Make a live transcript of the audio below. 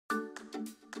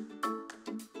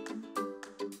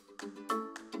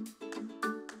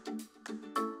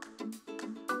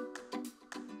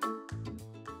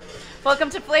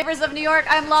Welcome to Flavors of New York.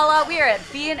 I'm Lala. We are at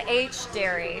B&H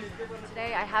Dairy.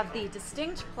 Today I have the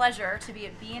distinct pleasure to be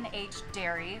at B&H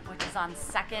Dairy, which is on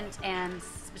 2nd and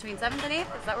between 7th and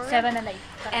 8th. Is that where we're 7 and 8.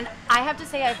 And I have to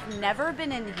say I've never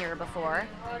been in here before,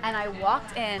 and I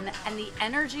walked in and the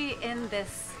energy in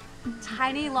this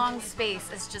tiny long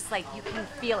space is just like, you can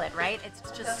feel it, right? It's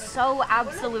just so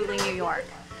absolutely New York.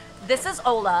 This is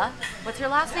Ola. What's your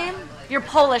last name? Your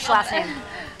Polish last name.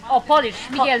 Oh, Polish,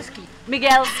 Migelski.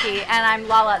 Migelski, and I'm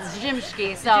Lala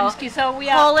Zimski. So we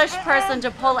are Polish person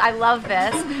to Polish. I love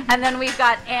this. And then we've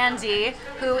got Andy,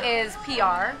 who is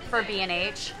PR for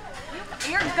B&H.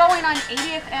 You're going on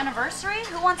 80th anniversary?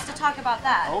 Who wants to talk about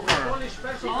that?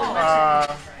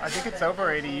 I think it's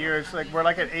over 80 years. Like we're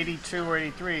like at 82 or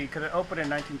 83 because it opened in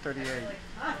 1938.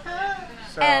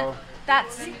 So. And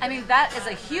that is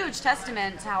a huge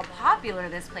testament to how popular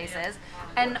this place is.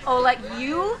 And Ola,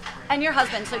 you and your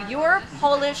husband, so you're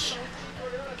Polish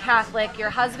Catholic, your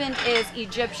husband is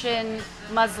Egyptian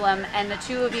Muslim, and the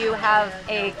two of you have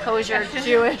a kosher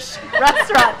Jewish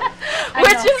restaurant,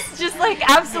 which is just like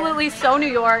absolutely so New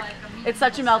York. It's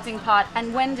such a melting pot.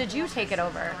 And when did you take it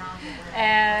over?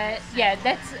 Yeah,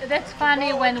 that's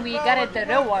funny. When we got it the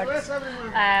rewards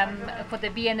for the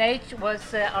B&H, was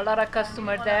a lot of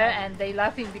customers there, and they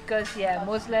laughing because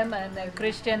Muslim and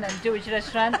Christian and Jewish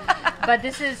restaurant, but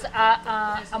this is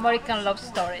a American love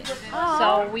story. Aww.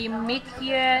 So we meet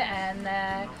here,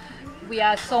 and we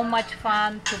are so much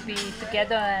fun to be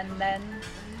together, and then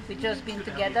we just been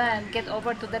together and get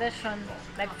over to the restaurant.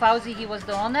 Like Fauzi, he was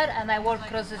the owner, and I work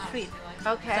across the street.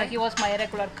 Okay. So he was my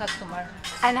regular customer.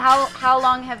 And how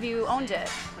long have you owned it?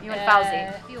 You and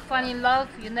Fauzi? You fall in love,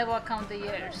 you never count the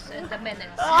years and the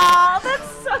minutes. Oh,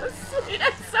 that's so sweet.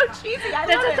 That's so cheesy. I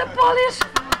love That's the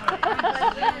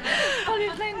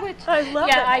Polish language. I love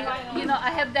it. I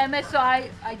have the MS, so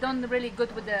I don't really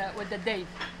good with the date,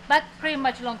 but pretty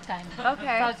much long time.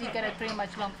 Okay. Fauzi got it pretty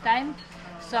much long time.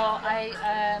 So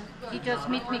he just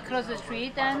meet me across the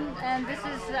street, and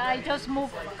I just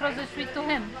moved across the street to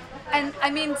him. And I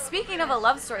mean, speaking of a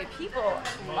love story, people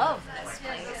love this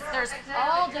place. There's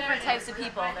all different types of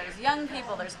people. There's young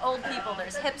people, there's old people,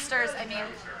 there's hipsters. I mean,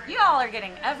 you all are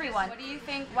getting everyone. What do you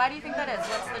think? Why do you think that is?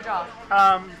 What's the draw?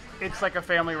 It's like a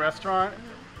family restaurant.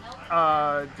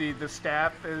 The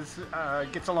staff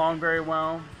gets along very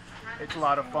well. It's a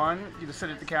lot of fun. You just sit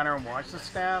at the counter and watch the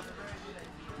staff.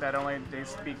 Not only they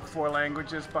speak 4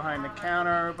 languages behind the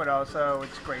counter, but also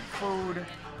it's great food,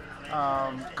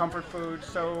 comfort food.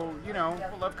 So people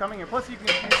love coming here. Plus, you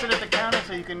sit at the counter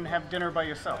so you can have dinner by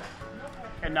yourself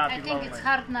and not be lonely. I think it's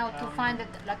hard now to find it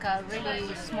like a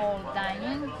really small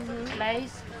dining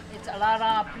place. It's a lot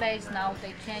of place now.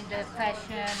 They change the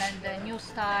fashion and the new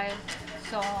style.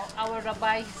 So our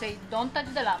rabbi say, don't touch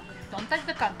the lamp, don't touch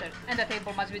the counter, and the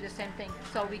table must be the same thing.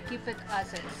 So we keep it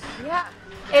as is. Yeah,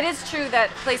 it is true that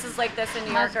places like this in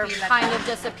New York are like kind of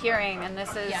disappearing, and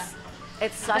this is. Yeah.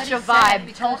 It's such Very a sad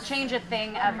vibe. Don't change a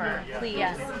thing ever, please.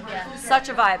 Yeah. Such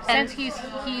a vibe. Since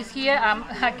he's here,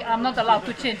 I'm not allowed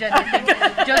to change anything.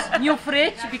 Just new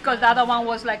fridge, because the other one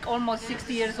was like almost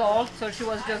 60 years old, so she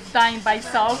was just dying by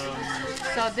herself.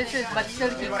 So this is, but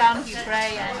still he come, he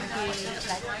pray, and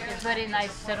it's very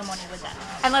nice ceremony with that.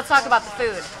 And let's talk about the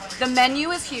food. The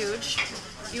menu is huge.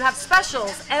 You have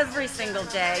specials every single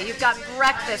day. You've got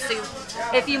breakfast, so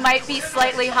if you might be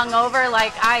slightly hungover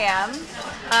like I am,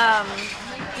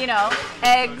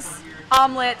 eggs,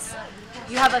 omelets.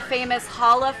 You have a famous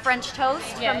challah French toast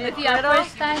from the if you are griddle.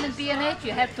 first time in B&H,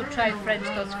 you have to try French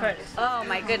toast first. Oh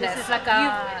my goodness. This is like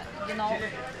a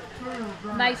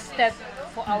nice step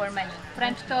for our menu.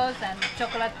 French toast and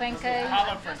chocolate pancake.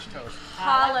 Challah French toast.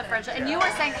 Challah French. And you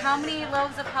were saying how many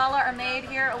loaves of challah are made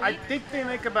here a week? I think they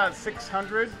make about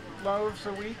 600 loaves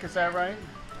a week. Is that right?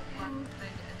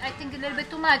 I think a little bit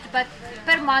too much, but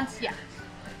per month, yeah.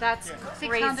 That's 600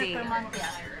 crazy. per month, yeah.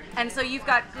 And so you've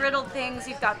got griddled things,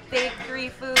 you've got bakery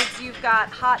foods, you've got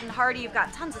hot and hearty, you've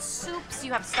got tons of soups,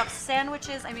 you have stuffed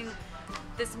sandwiches. I mean,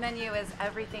 this menu is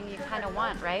everything you kind of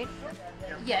want, right?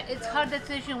 Yeah, it's hard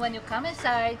decision when you come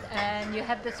inside and you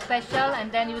have the special,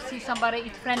 and then you see somebody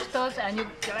eat French toast, and you're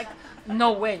like,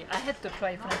 no way, I had to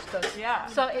try French toast. Yeah.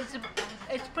 So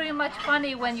it's pretty much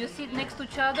funny when you sit next to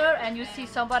each other and you see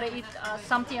somebody eat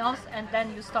something else, and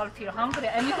then you start feel hungry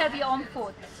and you have your own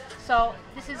food. So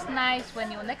this is nice when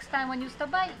next time when you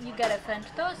stop by, you get a French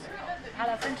toast,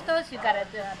 challah French toast, you got a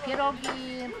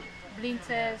pierogi,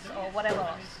 blintzes, or whatever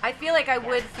else. I feel like I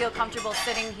would feel comfortable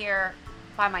sitting here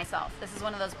by myself. This is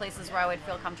one of those places where I would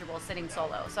feel comfortable sitting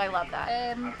solo. So I love that.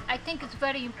 I think it's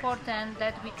very important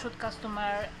that we treat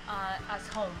customer as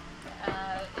home.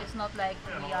 It's not like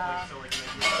we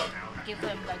give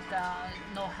them like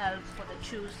no help for the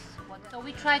choose. So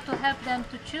we try to help them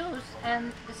to choose, and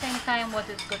at the same time what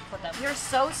is good for them. You're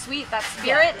so sweet. That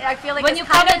spirit, I feel like When it's you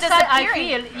kind come of inside,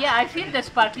 disappearing. I feel the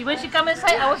sparkly. When she come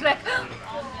inside, I was like,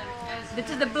 this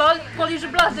is the blood, Polish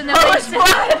blood in the Polish face.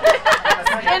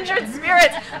 blood. Kindred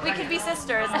spirits. We could be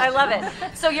sisters. I love it.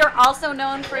 So you're also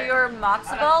known for your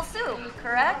matzo ball soup,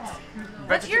 correct?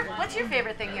 What's your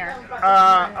favorite thing here?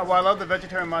 Well, I love the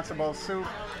vegetarian matzo ball soup.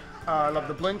 I love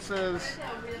the blintzes.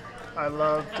 I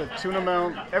love the tuna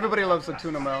melt. Everybody loves the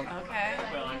tuna melt. Okay.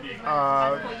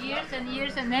 For years and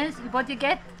years, and then what you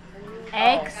get?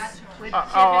 Eggs. With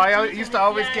I used to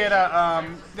always get a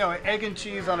egg and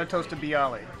cheese on a toasted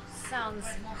bialy. Sounds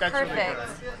That's really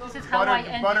perfect. good. This is how I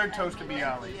ended. Buttered toasted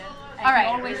bialy. All right.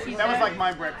 Always see That was like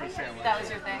my breakfast sandwich. That was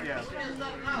your thing. Yeah.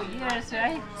 for years,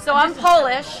 right? So I'm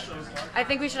Polish. I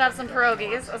think we should have some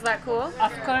pierogies. Is that cool?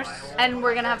 Of course. And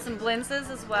we're gonna have some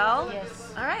blintzes as well.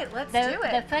 Yes. All right, let's The, do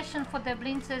the it. fashion for the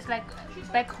blintzes is like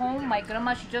back home, my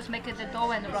grandma, she just make it the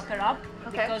dough and rock her up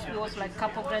Okay. because we was like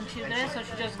couple grandchildren, so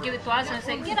she just give it to us and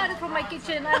say, get out from my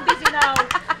kitchen, I'm busy now.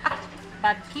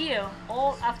 But here,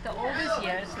 after all these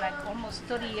years, like almost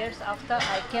 30 years after,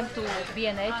 I came to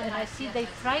B&H and I see they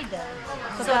fry them.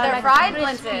 So they are they're like fried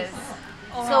crispy. blintzes.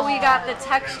 Oh. So we got the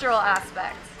textural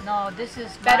aspect. No, this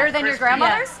is Better than your Crispy.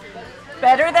 grandmother's?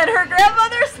 Better than her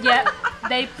grandmother's? Yeah,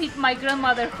 they picked my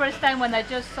grandmother first time when I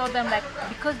just saw them, like,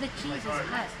 because the cheese is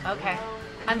hot. Okay.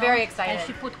 I'm very And excited.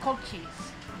 she put cold cheese.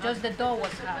 Just the dough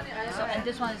was hot. So, and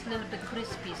this one is a little bit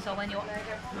crispy. So when you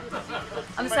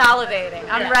I'm salivating.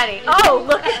 I'm ready. Oh,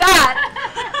 look at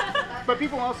that. But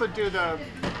people also do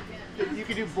you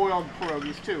can do boiled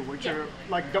pierogies too, which are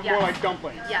like more like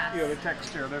dumplings. Yes. You know, the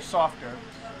texture, they're softer.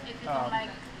 if you don't like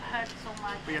hurt so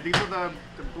much. But yeah, these are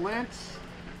the blintz.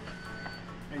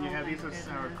 And you have these with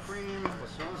sour cream.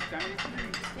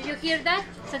 Did you hear that?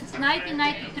 Since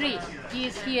 1993, he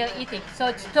is here eating. So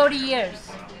it's 30 years.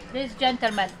 This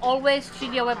gentleman, always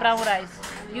chili with brown rice.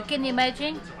 You can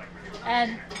imagine?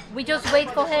 And we just wait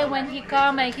for him when he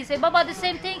come and he say, Baba, the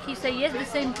same thing? He say, yes, the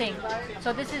same thing.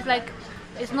 So this is like,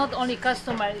 it's not only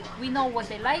customer. We know what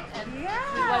they like and we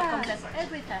welcome them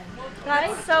every time.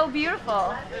 That's so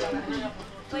beautiful.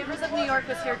 Flavors of New York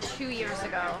was here 2 years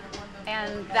ago,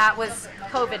 and that was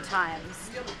COVID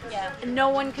times. Yeah. No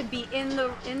one could be in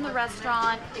the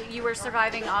restaurant. You were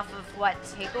surviving off of what,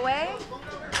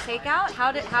 takeout?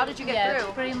 How did you get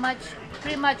through? Pretty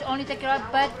much only take it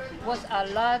out, but was a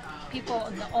lot people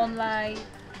on the online.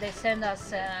 They send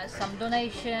us some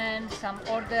donations, some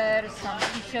orders, some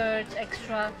t-shirts,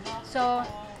 extra. So,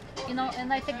 you know,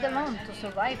 and I take the loan to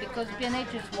survive because B&H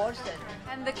is worth it.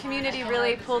 And the community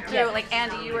really pulled through. Yes. Like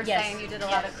Andy, you were Yes. saying you did a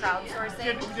lot of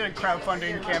crowdsourcing. We did a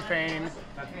crowdfunding campaign.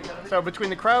 So between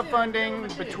the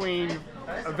crowdfunding, between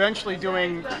eventually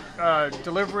doing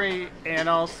delivery, and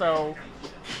also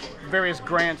various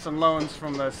grants and loans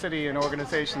from the city and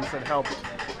organizations that helped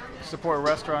support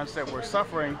restaurants that were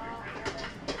suffering,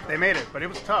 they made it, but it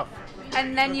was tough.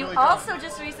 And then you really also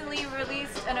just recently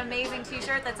released an amazing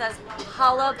T-shirt that says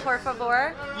 "Holla por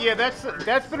favor." Yeah,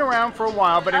 that's been around for a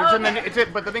while, but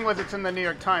but the thing was, it's in the New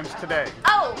York Times today.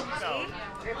 Oh, So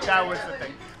see? that was the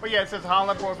thing. But yeah, it says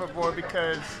 "Holla por favor"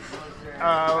 because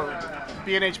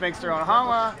B&H makes their own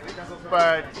challah,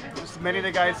 but many of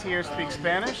the guys here speak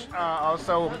Spanish.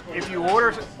 Also, if you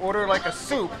order like a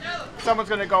soup, someone's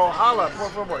gonna go "Holla por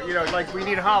favor," you know, like we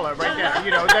need challah right now.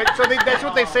 You know, that's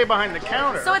what they say behind the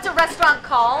counter. So it's a restaurant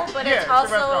call, but Yeah, it it's a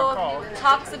also restaurant call.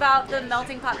 talks about the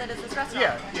melting pot that is this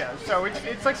restaurant. Yeah. So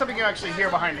it's like something you actually hear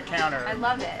behind the counter. I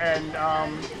love it. And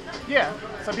yeah,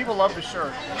 some people love the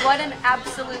shirt. What an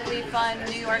absolutely fun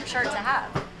New York shirt to have.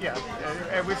 Yeah,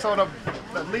 and we sold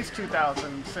at least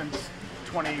 2,000 since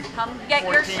 2014. Come get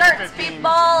your shirts, 15.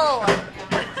 people!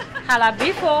 Challah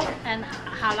before and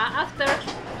challah after.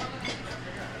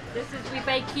 This is we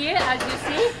bake here, as you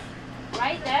see,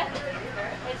 right there.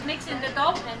 It's mixed in the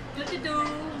dough and do-do-do.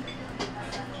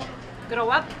 Grow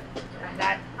up.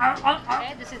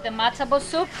 Okay, this is the matzo ball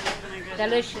soup.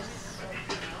 Delicious.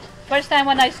 First time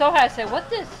when I saw her, I said, "What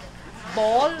this?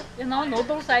 Ball? You know,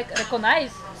 noodles? I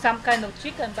recognize some kind of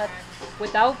chicken, but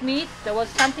without meat, there was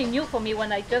something new for me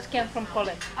when I just came from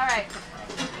college." All right.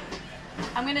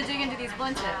 I'm gonna dig into these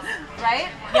blintzes, right?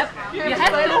 Yep. You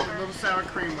have A to. little sour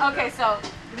cream. Okay, so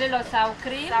Little sour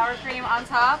cream. sour cream on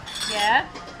top. Yeah.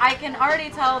 I can already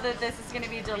tell that this is gonna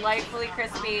be delightfully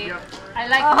crispy. Yep. I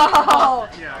like Oh,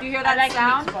 meatball. Yeah. do you hear I that like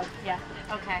sound? meatball. Yeah.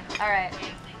 Okay, all right.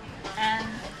 And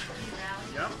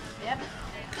Yep. Yep.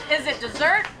 Is it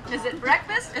dessert? Is it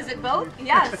breakfast? Is it both?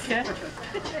 Yes.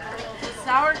 The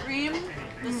sour cream,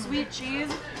 the sweet cheese.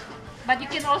 But you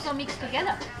can also mix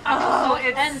together. Oh, So-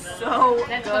 it's and so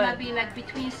That's good. gonna be like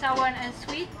between sour and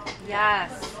sweet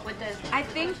Yes. with the I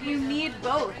think you need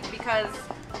both because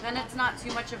then it's not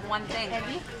too much of one thing.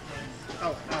 Andy.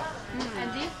 Oh, no.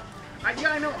 Andy.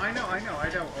 Yeah, I know.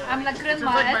 I'm like This is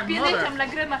grandma. like my At B&H, mother. I'm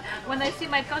like grandma. When I see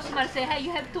my customer say, hey, you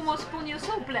have 2 more spoons, you're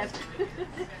so blessed.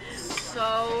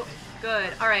 So good.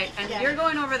 All right, and Yeah. you're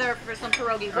going over there for some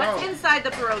pierogies. What's Oh. inside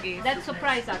the pierogies? That's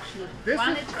surprise actually. This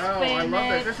One is, is oh, I love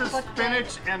this. This is potato,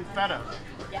 spinach and feta.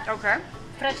 Okay.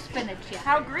 fresh spinach, yeah.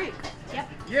 How Greek. Yep.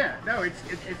 Yeah, no, it's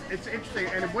interesting.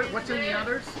 And what's in the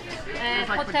others? There's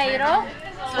like Potato,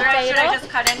 So should I just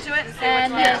cut into it and say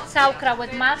and which one? sauerkraut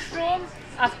with mushroom.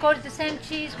 Of course, the same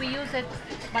cheese we use it,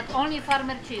 but only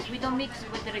farmer cheese. We don't mix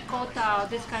with the ricotta or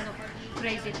this kind of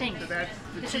crazy things. So that's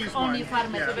the This cheese is only one.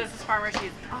 farmer Yeah. So cheese. this is farmer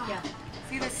cheese. Oh, Yeah.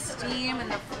 see the steam and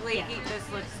the flaky. Yeah. This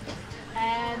looks.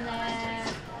 And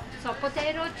so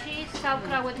potato, cheese,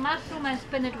 sauerkraut with mushroom, and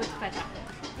spinach with feta.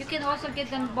 You can also get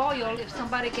them boiled if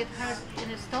somebody gets hurt in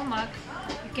the stomach.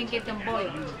 You can get them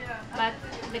boiled. But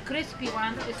the crispy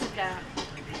one, this is the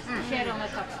share on the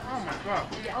top. Oh my god.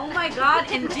 Oh my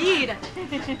God! Indeed.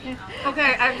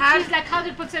 Okay, I've had. She's like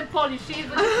 100% Polish. She's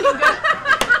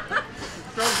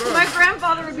So good. My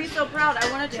grandfather would be so proud.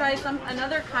 I want to try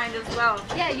another kind as well.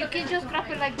 yeah, you can just grab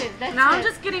it like this. That's Now I'm it.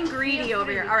 just getting greedy over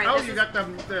here. All right, Oh, this you is, got the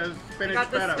spinach got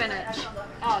the feta. spinach.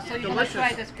 Oh, so you must Delicious.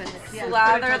 try the spinach. Yeah.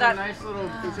 Lather Spinach has that. a nice little.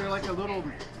 Is there like a little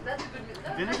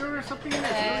vinegar or something in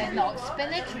it? No,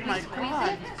 spinach, we my squeeze God.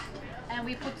 it, and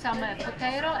we put some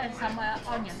potato and some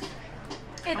onions.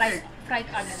 It's Fried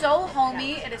onions. so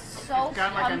homey. It is so It's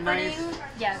got like a comforting. nice-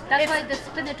 Yeah, that's It's- why the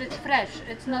spinach is fresh.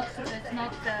 It's not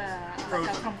like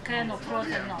Frozen. from can or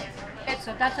frozen. No. It's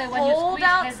So that's why when you cold squeeze, it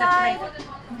has the outside,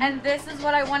 flavor. and this is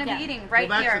what I want to Yeah. be eating right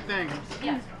Well, that's here. the thing.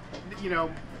 Yeah. You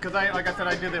know, because like I said,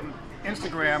 I do the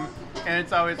Instagram, and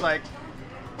it's always like,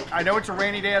 I know it's a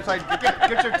rainy day, so I get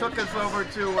your tukas over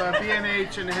to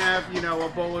B&H and have, you know, a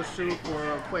bowl of soup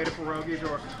or a plate of pierogies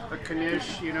or a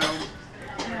knish, you know.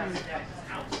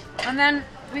 And then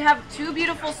we have two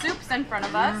beautiful soups in front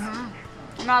of us.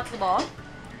 Matzo ball,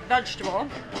 vegetable.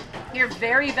 You're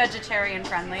very vegetarian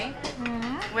friendly,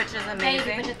 which is Very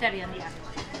amazing. vegetarian, yeah.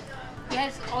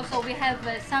 Yes, also we have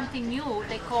something new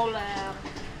they call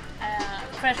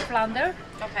fresh flounder.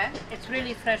 Okay. It's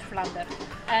really fresh flounder.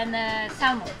 And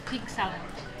salmon, pig salmon.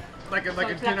 Like a So it's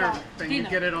like dinner a thing. You dinner.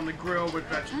 get it on the grill with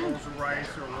vegetables and rice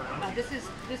or whatever.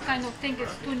 This kind of thing is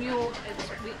too new. It's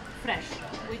fresh.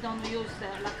 We don't use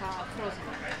like a frozen.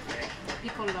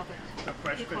 People love it. The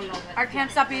fresh People fish. love it. I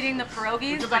can't stop eating the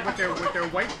pierogies. Just like with their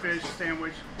whitefish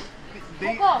sandwich.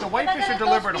 Poco, The whitefish ¿me are das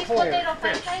delivered dos whole potato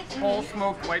fish, pancakes? whole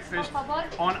smoked whitefish Por favor.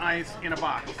 on ice in a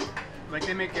box. Like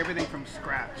they make everything from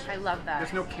scratch. I love that.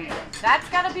 There's no can. That's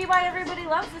gotta be why everybody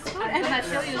loves this food. I'm gonna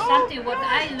show you something what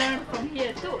I learned from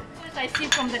here too. What I see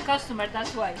from the customer,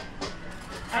 that's why.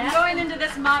 I'm going into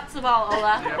this matzo ball,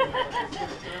 Ola.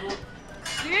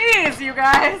 Jeez, you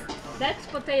guys. That's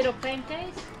potato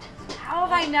pancakes. How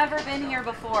have I never been here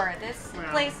before? This Yeah.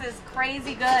 place is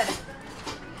crazy good.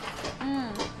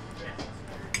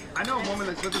 I know a woman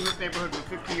that's lived in this neighborhood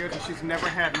for 50 years and she's never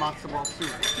had matzo ball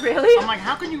soup. Really? I'm like,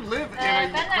 how can you live in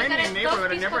a Bernard, Ukrainian ¿quieres neighborhood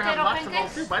dos and never have potato matzo ball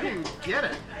pancakes? soup? I didn't get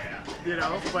it. You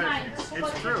know, but Mine.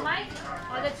 it's true. Mine?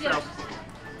 Oh, that's So, yours.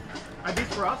 are these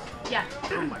for us? Yeah.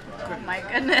 Oh my Oh goodness. my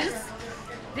goodness.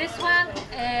 This one,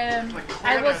 Like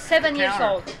I was 7 years counter.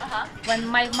 old. When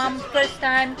my mom first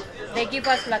time, they give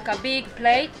us like a big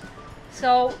plate.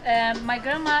 So my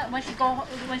grandma, when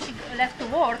she left to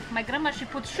work, my grandma she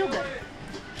put sugar.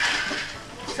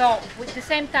 So with the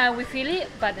same time we feel it,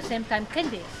 but at the same time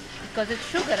candy, because it's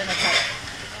sugar in the top.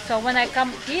 So when I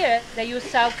come here, they use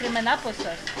sour cream and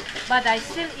applesauce, but I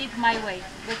still eat my way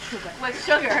with sugar. With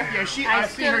sugar. Yeah, I've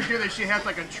seen her do this. She has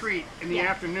like a treat in the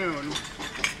afternoon.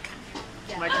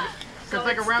 Yeah. Like, So because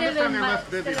like it's around this still time in they're my- less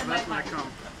busy, still so in that's my when I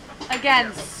come.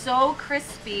 Again, so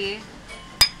crispy.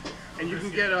 And you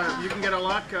can get a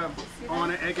latke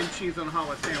on an egg and cheese on a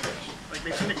challah sandwich. Like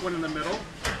they stick one in the middle.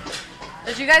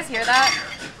 Did you guys hear that?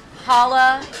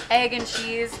 Challah, egg and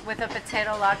cheese with a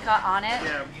potato latke on it.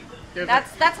 Yeah. There's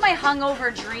That's my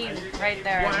hungover dream right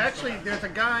there. well, actually, there's a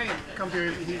guy comes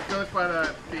here. He goes by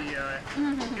the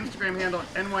Instagram handle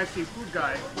NYC Food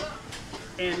Guy,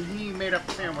 and he made up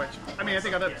a sandwich. I mean, I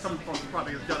think some folks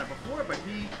probably have done it before, but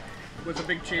he was a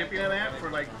big champion of that for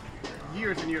like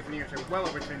years and years and years. Well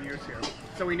over 10 years here.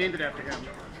 So we named it after him.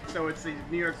 So it's the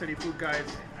New York City Food Guy's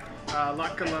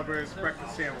latke lovers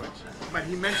breakfast sandwich. But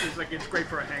he mentions like it's great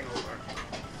for a hangover.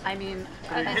 I mean,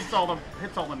 It hits all the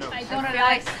notes. I don't I feel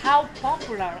realize like- how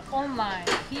popular online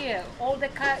here. All the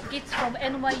kids from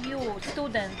NYU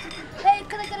students. Hey,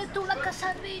 can I get a tulaka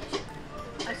sandwich?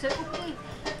 I said okay.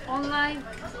 Online,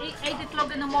 8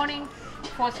 o'clock in the morning,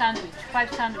 5 sandwich.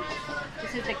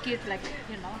 This is the kids, like,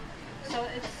 you know. So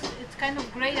it's kind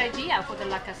of great idea for the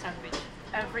laka sandwich.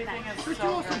 everything is Could you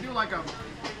so also good. do like a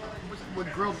with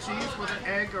grilled cheese with an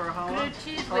egg or a challah? Grilled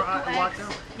cheese or with a 2 latke?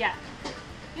 eggs. Yeah.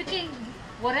 You can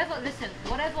whatever. Listen,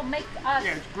 whatever make us,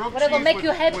 Yeah, it's grilled whatever cheese make with,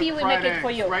 you happy, with we make fried it for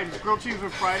eggs, you. Right, it's grilled cheese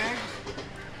with fried eggs.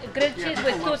 Grilled Yeah, cheese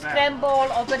people with 2 love that. scramble,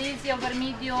 over easy, over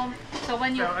medium. So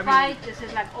when you So, I mean- fry, this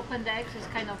is like open the eggs. It's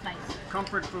kind of nice.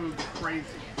 Comfort food,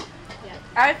 crazy. Yeah.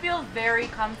 I feel very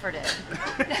comforted.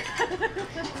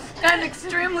 I'm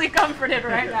extremely comforted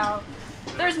right now.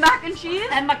 There's mac and cheese.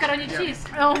 And macaroni Yeah. cheese.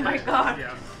 Oh my god.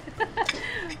 Yeah.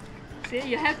 See,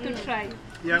 you have to try.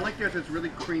 Yeah, I like that. It's really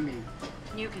creamy.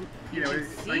 You can You know, can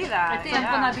it's see like- that. I think I'm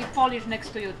gonna be Polish next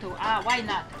to you too. Why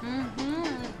not?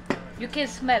 You can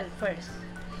smell first.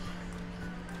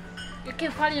 You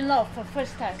can fall in love for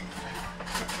first time.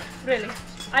 Really,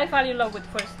 I fall in love with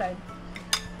first time.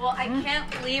 Well, I can't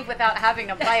leave without having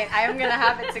a bite. I am gonna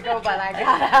have it to go, but I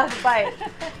gotta have a bite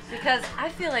because I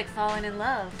feel like falling in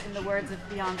love. In the words of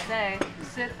Beyonce.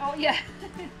 Said, oh yeah.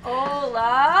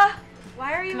 Hola,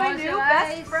 why are you my Close new your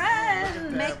best eyes.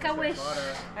 friend? Make a wish.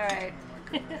 All right.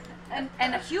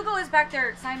 And Hugo is back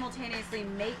there simultaneously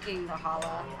making the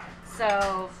challah.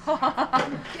 So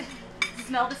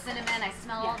smell the cinnamon. I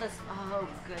smell all Yeah. this. Oh,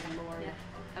 good lord.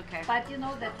 Yeah. Okay. But you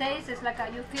know, the taste is like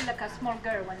you feel like a small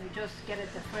girl when you just get it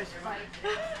the first bite.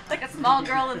 Like a small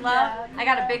girl in love. Yeah, I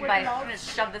got a yeah, big with bite. love. I'm gonna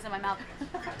shove this in my mouth.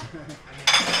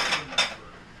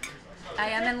 I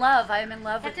am in love. I am in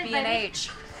love with That's it, B&H.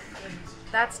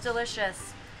 That's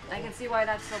delicious. I can see why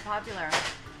that's so popular.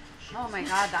 Oh my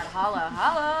god, that challah.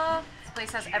 Challah. This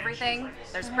place has everything.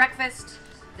 There's breakfast.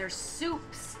 There's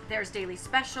soups. There's daily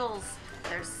specials.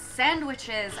 There's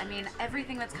sandwiches. I mean,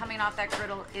 everything that's coming off that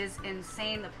griddle is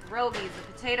insane. The pierogies,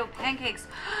 the potato pancakes.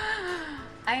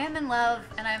 I am in love,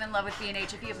 and I am in love with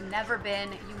B&H. If you have never been,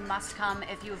 you must come.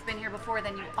 If you have been here before,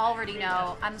 then you already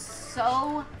know. I'm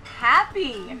so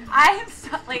happy. I am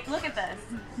so, like, look at this.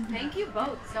 Thank you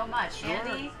both so much.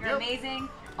 Andy, you're Yep. amazing.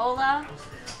 Ola,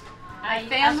 my As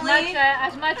family.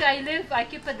 much I live, I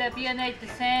keep the B&H the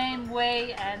same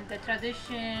way and the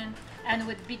tradition and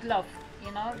with big love,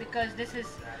 you know, because this is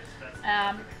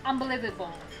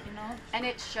unbelievable, you know. And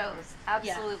it shows,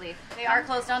 absolutely. They are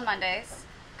closed on Mondays.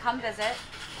 Come visit.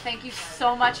 Thank you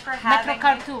so much for having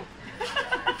Metrocard me. too.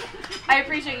 I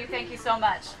appreciate you. Thank you so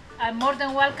much. I'm more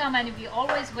than welcome, and we're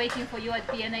always waiting for you at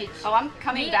B&H. Oh, I'm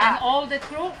coming Me back. and all the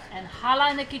crew, and Hala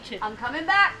in the kitchen. I'm coming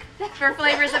back. For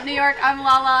Flavors of New York, I'm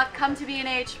Lala. Come to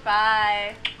B&H.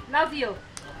 Bye. Love you.